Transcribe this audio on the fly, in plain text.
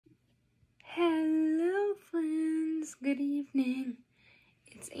Hello friends, good evening.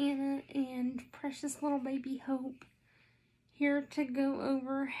 It's Anna and precious little baby Hope here to go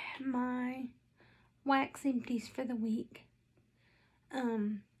over my wax empties for the week.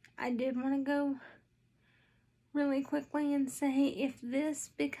 I did want to go really quickly and say if this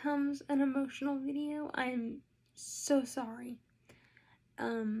becomes an emotional video, I'm so sorry.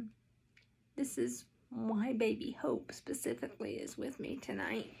 This is why baby Hope specifically is with me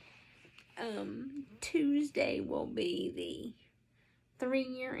tonight. Tuesday will be the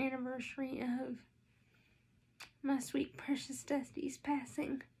 3-year anniversary of my sweet precious Dusty's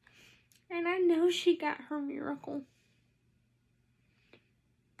passing. And I know she got her miracle.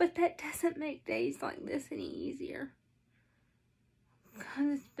 But that doesn't make days like this any easier.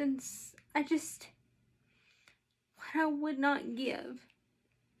 Because it's been, what I would not give.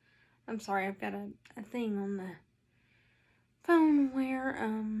 I'm sorry, I've got a thing on the phone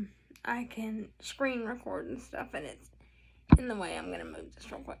where, I can screen record and stuff, and it's in the way. I'm going to move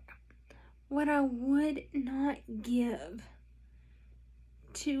this real quick. What I would not give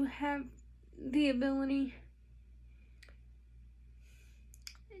to have the ability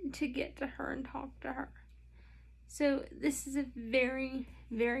to get to her and talk to her. So this is a very,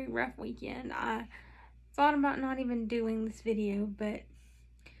 very rough weekend. I thought about not even doing this video, but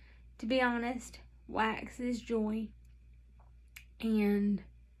to be honest, wax is joy and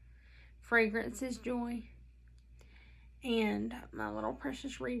fragrance is joy, and my little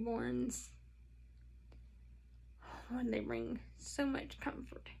precious reborns, they bring so much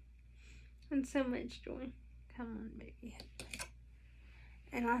comfort and so much joy. Come on, baby.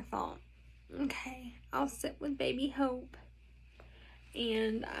 And I thought, okay, I'll sit with baby Hope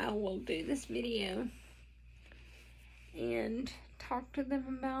and I will do this video and talk to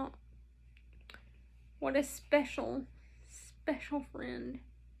them about what a special, special friend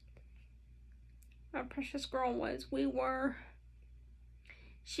my precious girl was.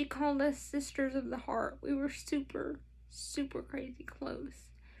 She called us sisters of the heart. We were super, super crazy close.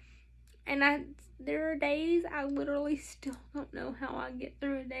 And there are days I literally still don't know how I get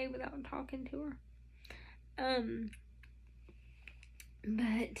through a day without talking to her.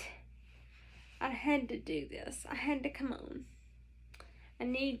 But I had to do this. I had to come on. I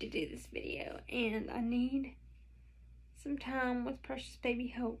need to do this video, and I need some time with precious baby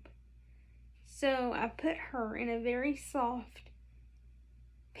Hope. So I put her in a very soft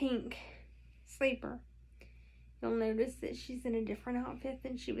pink sleeper. You'll notice that she's in a different outfit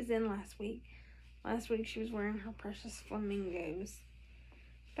than she was in last week. Last week she was wearing her precious flamingos.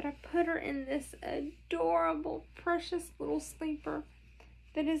 But I put her in this adorable, precious little sleeper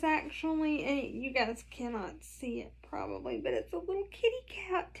that is actually you guys cannot see it probably, but it's a little kitty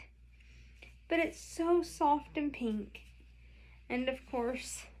cat. But it's so soft and pink. And of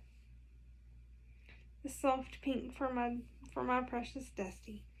course, the soft pink for my precious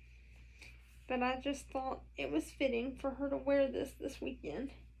Dusty. But I just thought it was fitting for her to wear this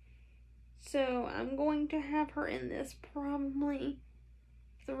weekend. So I'm going to have her in this probably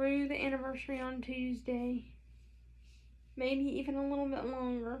through the anniversary on Tuesday. Maybe even a little bit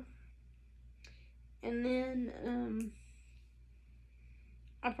longer. And then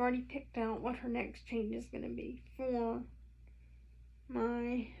I've already picked out what her next change is going to be for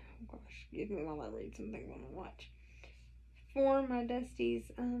my, oh gosh, excuse me while I read something on the watch. For my Dusty's,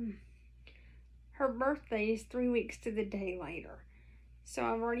 her birthday is 3 weeks to the day later. So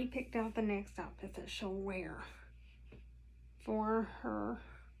I've already picked out the next outfit that she'll wear for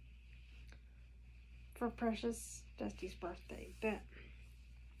precious Dusty's birthday. But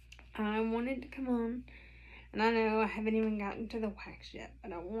I wanted to come on, and I know I haven't even gotten to the wax yet,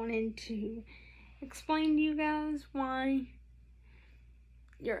 but I wanted to explain to you guys why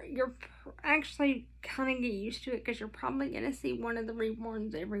you're actually kind of get used to it, because you're probably going to see one of the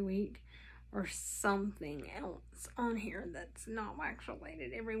reborns every week or something else on here that's not wax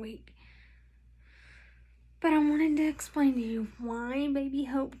related every week. But I wanted to explain to you why baby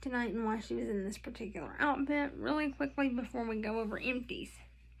Hope tonight and why she was in this particular outfit really quickly before we go over empties.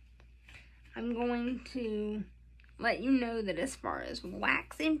 I'm going to let you know that as far as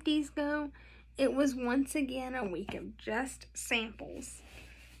wax empties go, it was once again a week of just samples.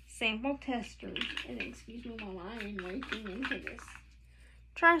 Sample testers. And excuse me while I am reaching into this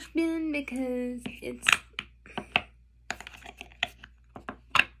trash bin because it's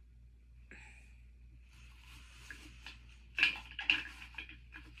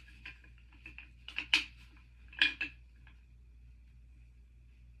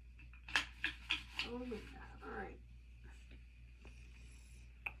alright.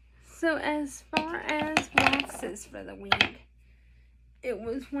 So as far as waxes for the week, it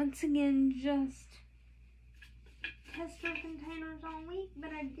was once again just tester containers all week,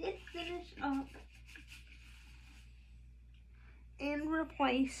 but I did finish up and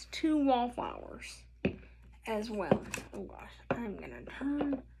replace 2 wallflowers as well. Oh gosh, I'm gonna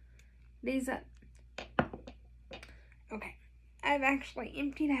turn these up. Okay, I've actually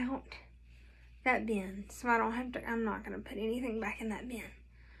emptied out that bin, so I don't have to, I'm not gonna put anything back in that bin.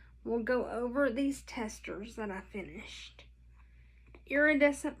 We'll go over these testers that I finished.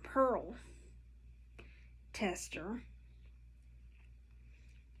 Iridescent pearl tester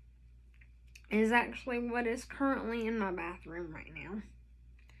is actually what is currently in my bathroom right now.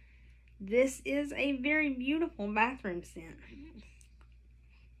 This is a very beautiful bathroom scent.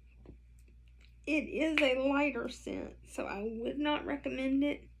 It is a lighter scent, so I would not recommend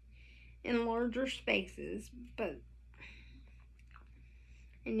it in larger spaces, but,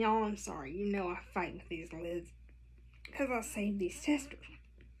 and y'all, I'm sorry, you know I fight with these lids because I saved these testers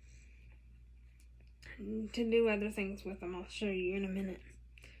to do other things with them. I'll show you in a minute.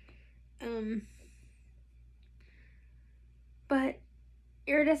 But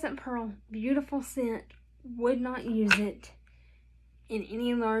iridescent pearl, beautiful scent, would not use it in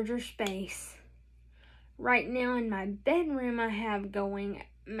any larger space. Right now in my bedroom, I have going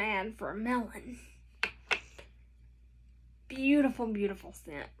Mad for Melon. Beautiful, beautiful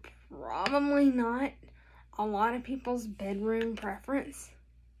scent. Probably not a lot of people's bedroom preference,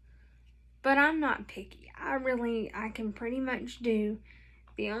 but I'm not picky. I can pretty much do.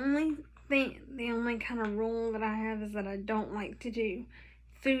 The only kind of rule that I have is that I don't like to do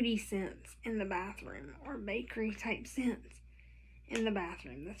foodie scents in the bathroom or bakery type scents in the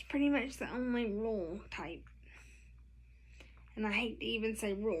bathroom. That's pretty much the only rule type. And I hate to even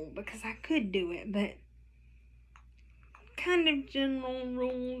say rule because I could do it, but kind of general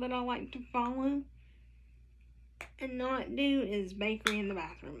rule that I like to follow and not do is bakery in the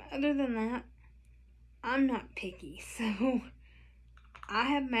bathroom. Other than that, I'm not picky. So I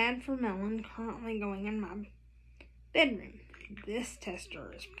have Mad for Melon currently going in my bedroom. This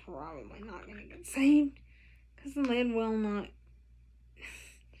tester is probably not going to get saved because the lid will not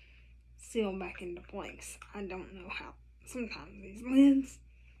seal back into place. I don't know how. Sometimes these lids.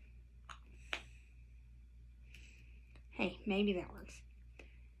 Hey, maybe that works.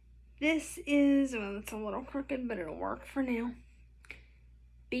 This is, well, it's a little crooked, but it'll work for now.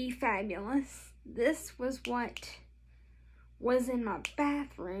 Be Fabulous. This was what was in my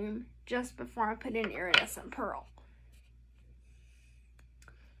bathroom just before I put in iridescent pearl.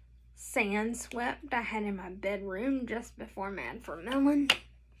 Sand Swept I had in my bedroom just before Mad for Melon.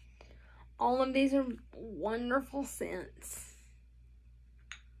 All of these are wonderful scents.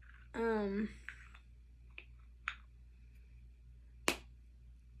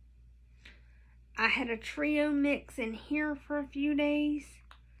 I had a trio mix in here for a few days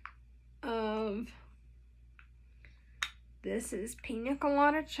of, this is Pina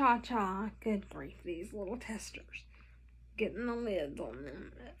Colada Cha Cha. Good grief, these little testers. Getting the lids on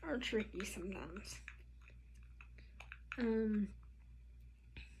them are tricky sometimes.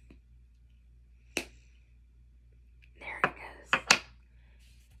 There it goes.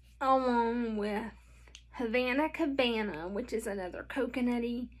 Along with Havana Cabana, which is another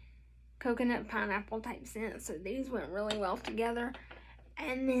coconut pineapple type scent. So these went really well together.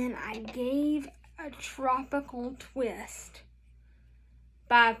 And then I gave a tropical twist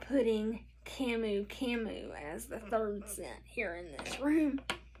by putting Camu as the third scent here in this room.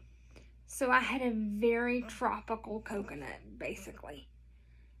 So I had a very tropical coconut, basically.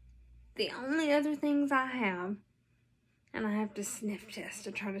 The only other things I have, and I have to sniff test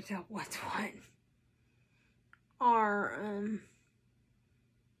to try to tell what's what, are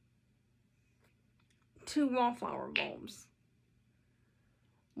 2 wallflower bulbs.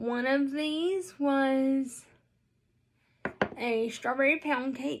 One of these was a strawberry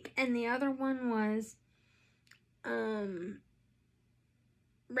pound cake, and the other one was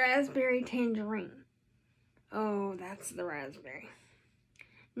raspberry tangerine. Oh, that's the raspberry.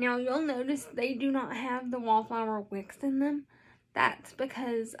 Now, you'll notice they do not have the wallflower wicks in them. That's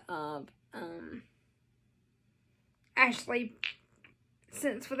because of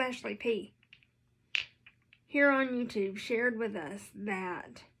Scents with Ashley P. here on YouTube shared with us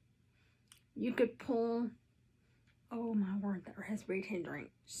that you could pull, oh my word, that raspberry tangerine,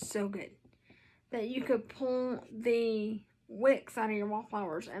 so good, that you could pull the wicks out of your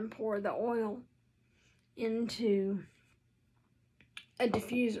wallflowers and pour the oil into a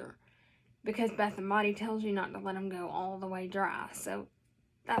diffuser, because Bath & Body tells you not to let them go all the way dry. So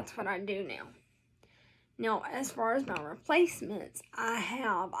that's what I do now. Now, as far as my replacements,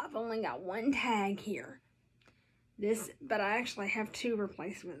 I've only got one tag here But I actually have 2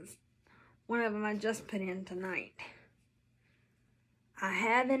 replacements. One of them I just put in tonight. I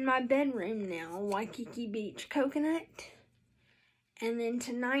have in my bedroom now Waikiki Beach Coconut. And then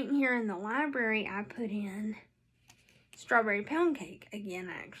tonight here in the library, I put in Strawberry Pound Cake again,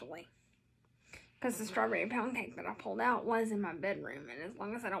 actually. Because the Strawberry Pound Cake that I pulled out was in my bedroom. And as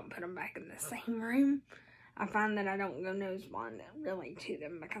long as I don't put them back in the same room, I find that I don't go nose blind really to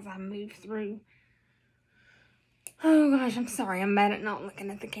them because I move through. Oh gosh, I'm sorry. I'm bad at not looking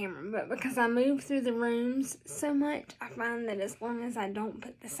at the camera. But because I move through the rooms so much, I find that as long as I don't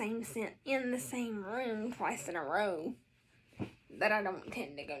put the same scent in the same room twice in a row, that I don't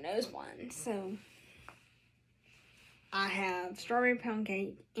tend to go nose blind. So I have Strawberry Pound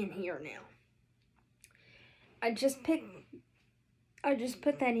Cake in here now. I just put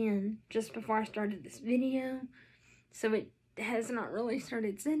that in just before I started this video, so it has not really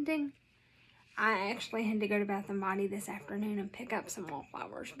started scenting. I actually had to go to Bath & Body this afternoon and pick up some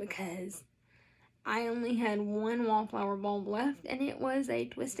wallflowers because I only had 1 wallflower bulb left, and it was a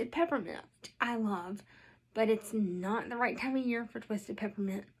twisted peppermint, which I love, but it's not the right time of year for twisted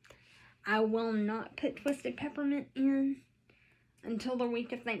peppermint. I will not put twisted peppermint in until the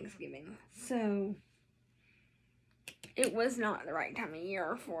week of Thanksgiving, so it was not the right time of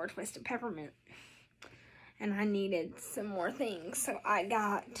year for twisted peppermint, and I needed some more things, so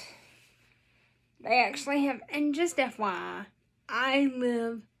they actually have, and just FYI, I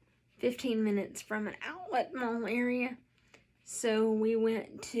live 15 minutes from an outlet mall area, so we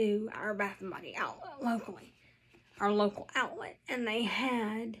went to our Bath & Body outlet locally, our local outlet, and they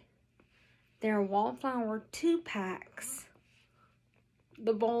had their wallflower 2-packs,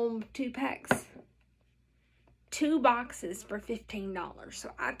 the bulb 2-packs, 2 boxes for $15.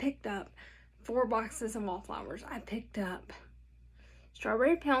 So I picked up 4 boxes of wallflowers. I picked up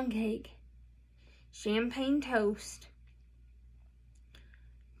Strawberry Pound Cake, Champagne Toast,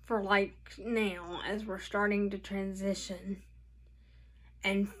 for like now as we're starting to transition.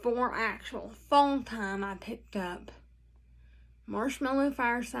 And for actual fall time, I picked up Marshmallow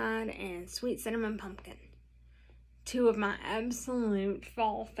Fireside and Sweet Cinnamon Pumpkin. 2 of my absolute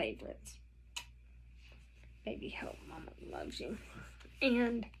fall favorites. Baby Hope, Mama loves you.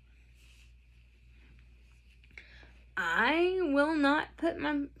 And I will not put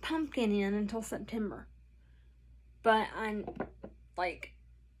my pumpkin in until September. But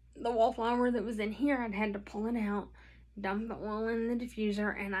the wallflower that was in here, I'd had to pull it out, dump the oil in the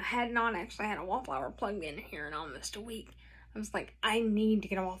diffuser, and I had not actually had a wallflower plugged in here in almost a week. I was like, I need to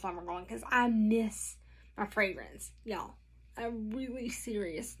get a wallflower going because I miss my fragrance, y'all. I really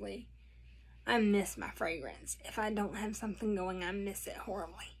seriously, I miss my fragrance. If I don't have something going, I miss it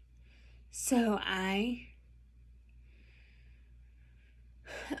horribly. So oh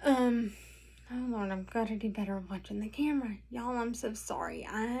Lord, I've got to do better watching the camera. Y'all, I'm so sorry.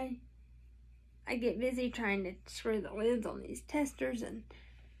 I get busy trying to screw the lids on these testers and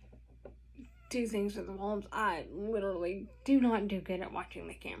do things with the bulbs. I literally do not do good at watching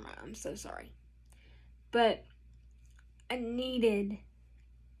the camera. I'm so sorry. But I needed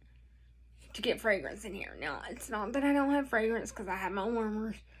to get fragrance in here. Now, it's not that I don't have fragrance because I have my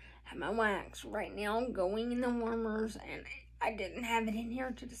warmers, I have my wax right now going in the warmers, and I didn't have it in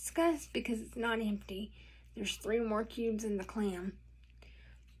here to discuss because it's not empty. There's 3 more cubes in the clam.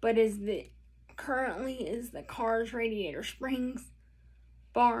 But currently is the Cars Radiator Springs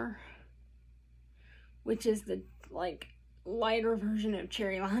bar, which is the lighter version of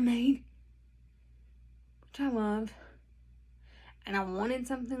Cherry Limeade, which I love. And I wanted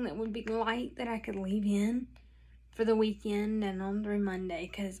something that would be light that I could leave in for the weekend and on through Monday.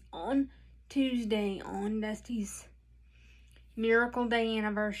 Because on Tuesday, on Dusty's Miracle Day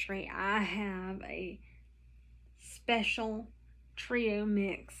anniversary, I have a special trio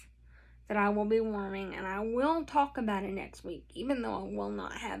mix that I will be warming. And I will talk about it next week, even though I will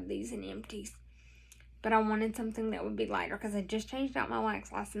not have these in empties. But I wanted something that would be lighter because I just changed out my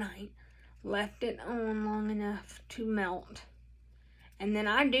wax last night. Left it on long enough to melt. And then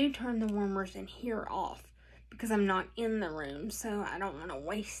I do turn the warmers in here off because I'm not in the room, so I don't want to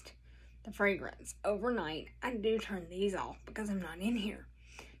waste the fragrance. Overnight, I do turn these off because I'm not in here.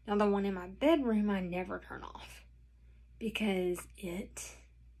 Now, the one in my bedroom, I never turn off because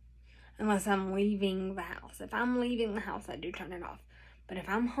unless I'm leaving the house. If I'm leaving the house, I do turn it off. But if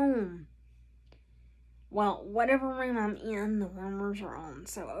I'm home, well, whatever room I'm in, the warmers are on.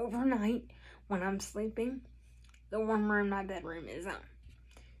 So overnight, when I'm sleeping, the warmer in my bedroom is on.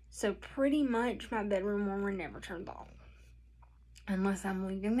 So pretty much my bedroom warmer never turns off. Unless I'm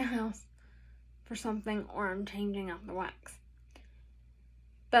leaving the house for something or I'm changing out the wax.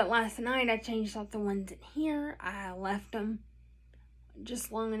 But last night I changed out the ones in here. I left them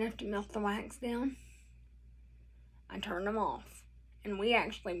just long enough to melt the wax down. I turned them off. And we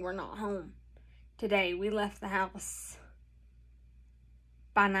actually were not home today. We left the house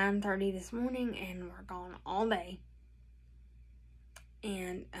by 9:30 this morning and we're gone all day.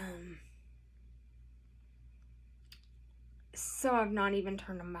 And so I've not even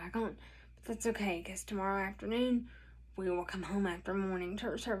turned them back on. But that's okay, because tomorrow afternoon we will come home after morning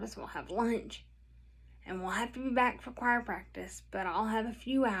church service. We'll have lunch. And we'll have to be back for choir practice. But I'll have a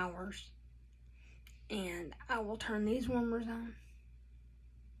few hours. And I will turn these warmers on.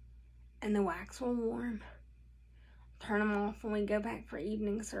 And the wax will warm. Turn them off when we go back for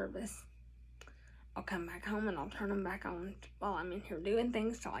evening service. I'll come back home and I'll turn them back on while I'm in here doing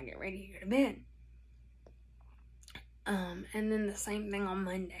things till I get ready to go to bed. And then the same thing on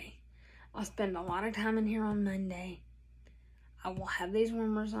Monday. I'll spend a lot of time in here on Monday. I will have these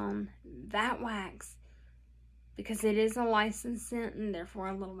warmers on. That wax, because it is a licensed scent and therefore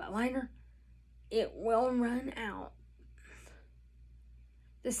a little bit lighter, it will run out.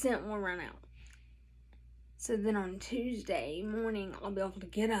 The scent will run out. So then on Tuesday morning, I'll be able to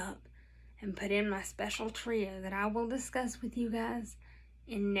get up and put in my special trio that I will discuss with you guys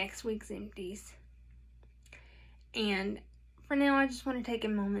in next week's empties. And for now, I just want to take a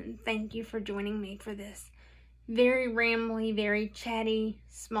moment and thank you for joining me for this very rambly, very chatty,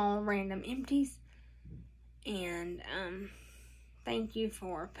 small, random empties. And thank you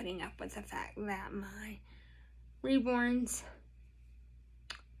for putting up with the fact that my reborns,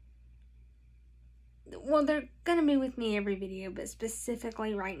 well, they're going to be with me every video, but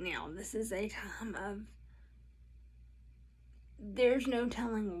specifically right now, this is a time of, there's no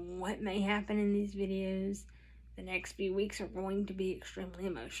telling what may happen in these videos. The next few weeks are going to be extremely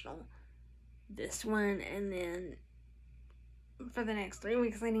emotional. This one, and then for the next 3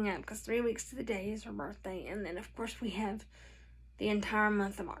 weeks leading up, because 3 weeks to the day is her birthday, and then of course we have the entire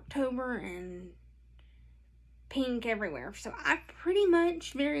month of October, and pink everywhere. So I pretty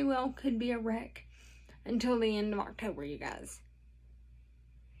much very well could be a wreck until the end of October, you guys.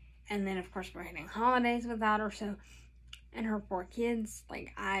 And then of course we're hitting holidays without her, so, and her 4 kids,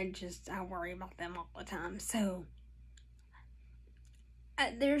 like I worry about them all the time. So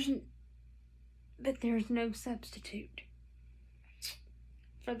there's no substitute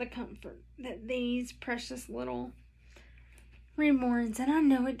for the comfort that these precious little reborns, and I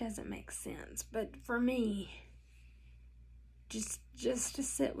know it doesn't make sense, but for me, just to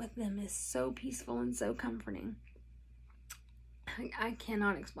sit with them is so peaceful and so comforting. I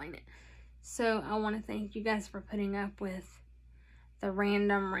cannot explain it. So I want to thank you guys for putting up with the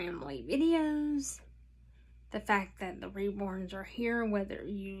random rambly videos, the fact that the reborns are here, whether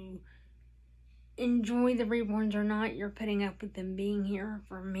you enjoy the reborns or not, you're putting up with them being here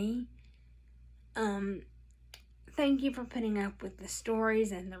for me. Thank you for putting up with the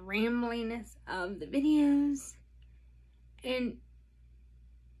stories and the rambliness of the videos. And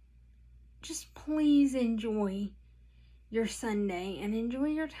just please enjoy your Sunday and enjoy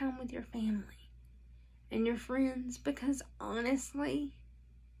your time with your family and your friends, because honestly,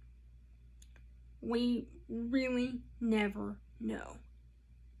 we really never know.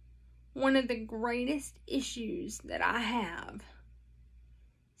 One of the greatest issues that I have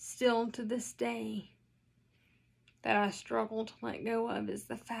still to this day that I struggle to let go of is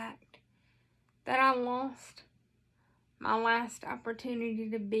the fact that I lost my last opportunity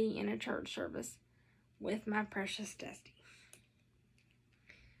to be in a church service with my precious Dusty.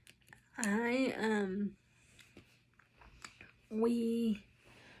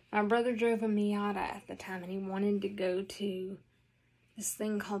 My brother drove a Miata at the time, and he wanted to go to this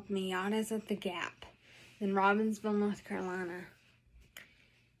thing called Miatas at the Gap in Robbinsville, North Carolina.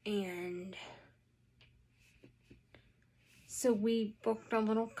 And so we booked a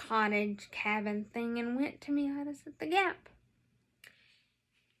little cottage cabin thing and went to Miatas at the Gap.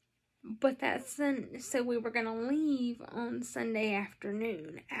 But so we were going to leave on Sunday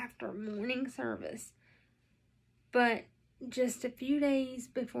afternoon after morning service. But just a few days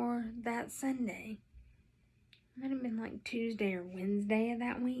before that Sunday, might have been like Tuesday or Wednesday of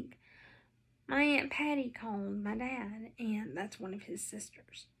that week, my Aunt Patty called my dad, and that's one of his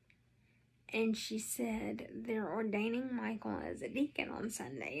sisters. And she said, they're ordaining Michael as a deacon on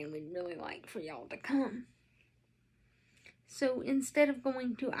Sunday, and we'd really like for y'all to come. So instead of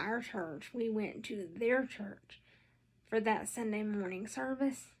going to our church, we went to their church for that Sunday morning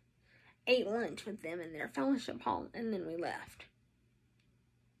service, ate lunch with them in their fellowship hall, and then we left.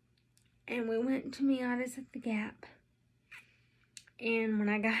 And we went to Miatas at the Gap. And when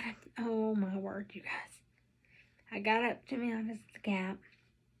I got up, oh my word, you guys. I got up to Miatas at the Gap.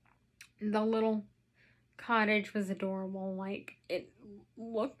 The little cottage was adorable. Like, it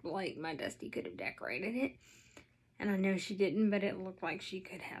looked like my Dusty could have decorated it. And I know she didn't, but it looked like she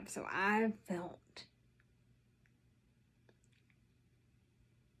could have. So I felt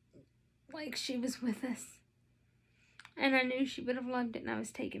like she was with us. And I knew she would have loved it, and I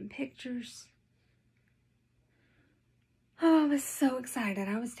was taking pictures. Oh, I was so excited.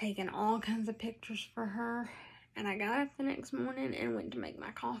 I was taking all kinds of pictures for her. And I got up the next morning and went to make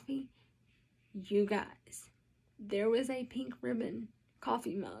my coffee. You guys, there was a pink ribbon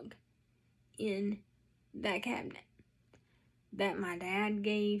coffee mug in that cabinet that my dad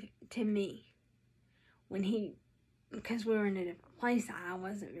gave to me when because we were in a different place. I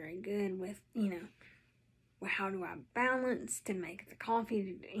wasn't very good with, how do I balance to make the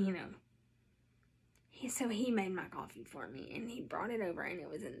coffee, So he made my coffee for me, and he brought it over, and it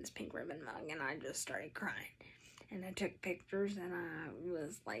was in this pink ribbon mug, and I just started crying. And I took pictures, and I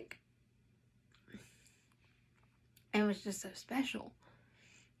was like, it was just so special.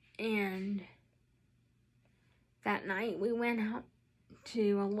 And that night, we went out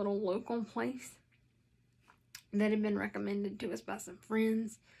to a little local place that had been recommended to us by some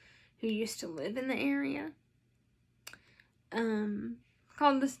friends who used to live in the area.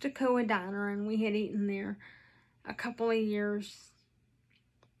 Called the Stokoa Diner, and we had eaten there a couple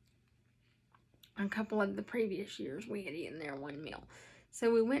of the previous years. We had eaten there one meal. So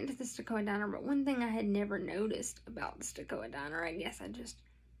we went to the Stokoa Diner, but one thing I had never noticed about the Stokoa Diner, I guess I just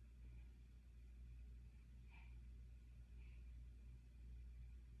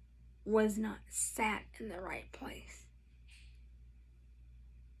was not sat in the right place,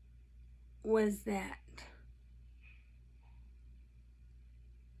 was that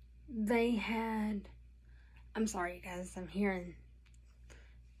they had, I'm sorry you guys, I'm hearing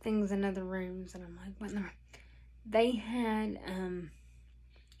things in other rooms, and I'm like, what in the, they had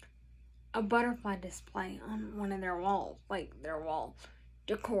a butterfly display on one of their walls. Like, their wall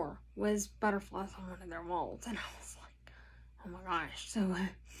decor was butterflies on one of their walls, and I was like, oh my gosh. So,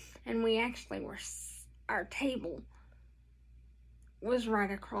 and we actually were, our table was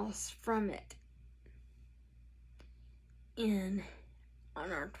right across from it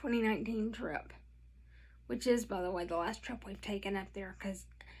on our 2019 trip, which is, by the way, the last trip we've taken up there,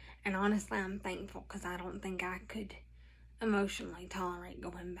 and honestly, I'm thankful, because I don't think I could emotionally tolerate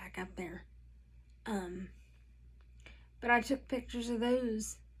going back up there. But I took pictures of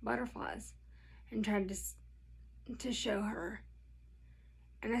those butterflies and tried to show her,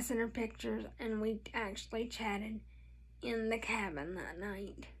 and I sent her pictures, and we actually chatted in the cabin that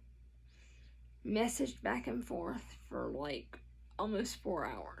night, messaged back and forth for like almost 4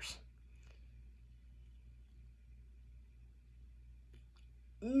 hours.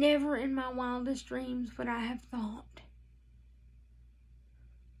 Never in my wildest dreams would I have thought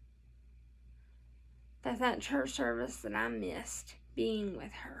that church service that I missed being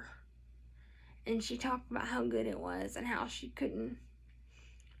with her. And she talked about how good it was and how she couldn't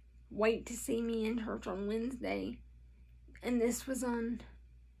wait to see me in church on Wednesday. And this was on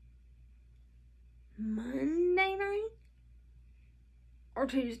Monday night? Or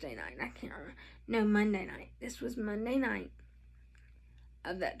Tuesday night, I can't remember. No, Monday night. This was Monday night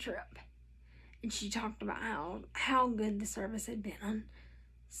of that trip. And she talked about how good the service had been on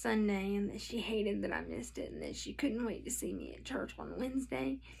Sunday, and that she hated that I missed it, and that she couldn't wait to see me at church on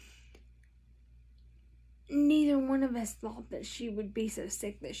Wednesday. Neither one of us thought that she would be so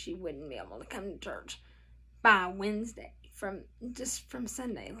sick that she wouldn't be able to come to church by Wednesday from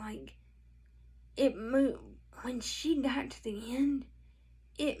Sunday. Like, it moved. When she got to the end,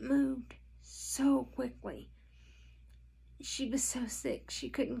 it moved so quickly. She was so sick, she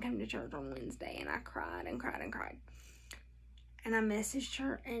couldn't come to church on Wednesday, and I cried and cried and cried. And I messaged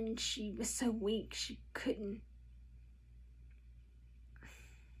her, and she was so weak, she couldn't.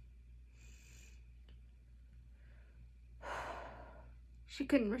 She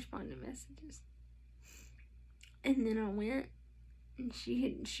couldn't respond to messages. And then I went, and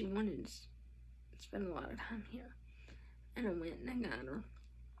she wanted to spend a lot of time here. And I went and I got her,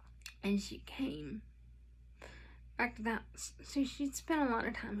 and she came back to that. So she'd spent a lot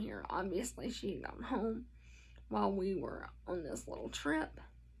of time here. Obviously, she had gone home while we were on this little trip.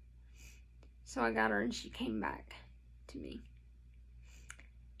 So I got her, and she came back to me.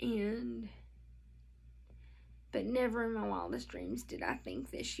 But never in my wildest dreams did I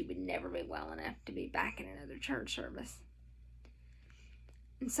think that she would never be well enough to be back in another church service.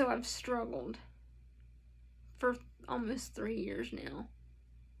 And so I've struggled for almost 3 years now,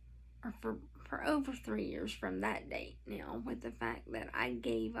 or for over 3 years from that date now, with the fact that I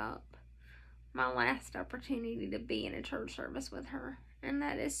gave up my last opportunity to be in a church service with her, And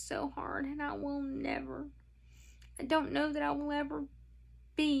that is so hard, and I don't know that I will ever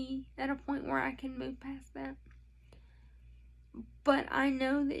be at a point where I can move past that. But I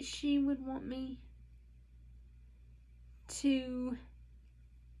know that she would want me to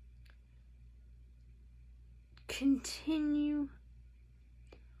continue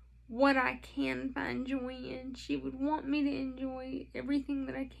what I can find joy in. She would want me to enjoy everything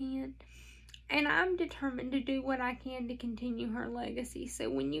that I can. And I'm determined to do what I can to continue her legacy. So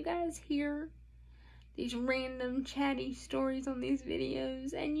when you guys hear these random chatty stories on these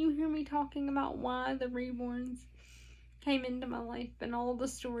videos, and you hear me talking about why the reborns came into my life and all the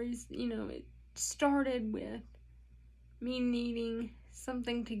stories, you know, it started with me needing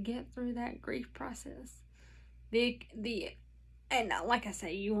something to get through that grief process. And like I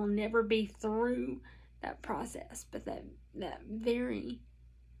say, you will never be through that process, but that very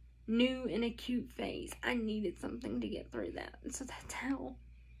new and acute phase, I needed something to get through that. And so that's how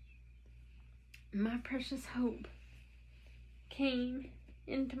my precious hope came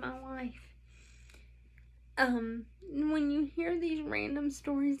into my life. When you hear these random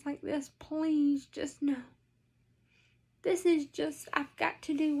stories like this, please just know, this is just, I've got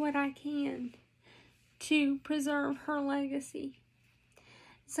to do what I can to preserve her legacy.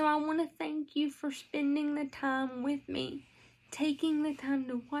 So I want to thank you for spending the time with me, taking the time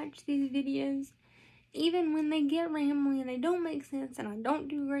to watch these videos, even when they get rambly and they don't make sense and I don't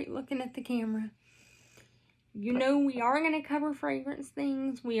do great looking at the camera. You know, we are going to cover fragrance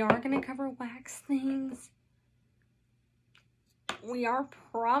things. We are going to cover wax things. We are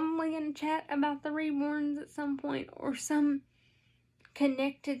probably going to chat about the reborns at some point, or some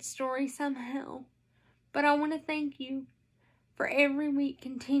connected story somehow. But I want to thank you for every week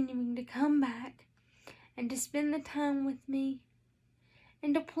continuing to come back and to spend the time with me,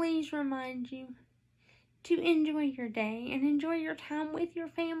 and to please remind you to enjoy your day and enjoy your time with your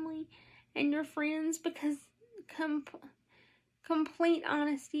family and your friends, because complete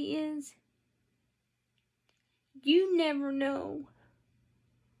honesty is, you never know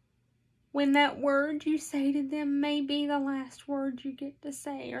when that word you say to them may be the last word you get to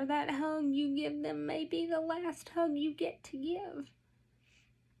say, or that hug you give them may be the last hug you get to give.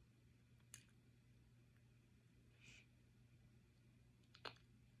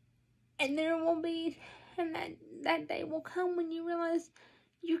 And that day will come when you realize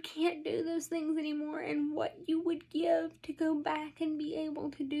you can't do those things anymore, and what you would give to go back and be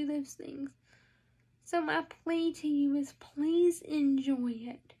able to do those things. So my plea to you is, please enjoy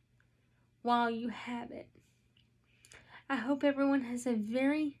it while you have it. I hope everyone has a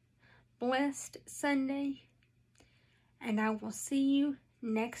very blessed Sunday, and I will see you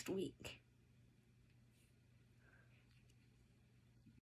next week.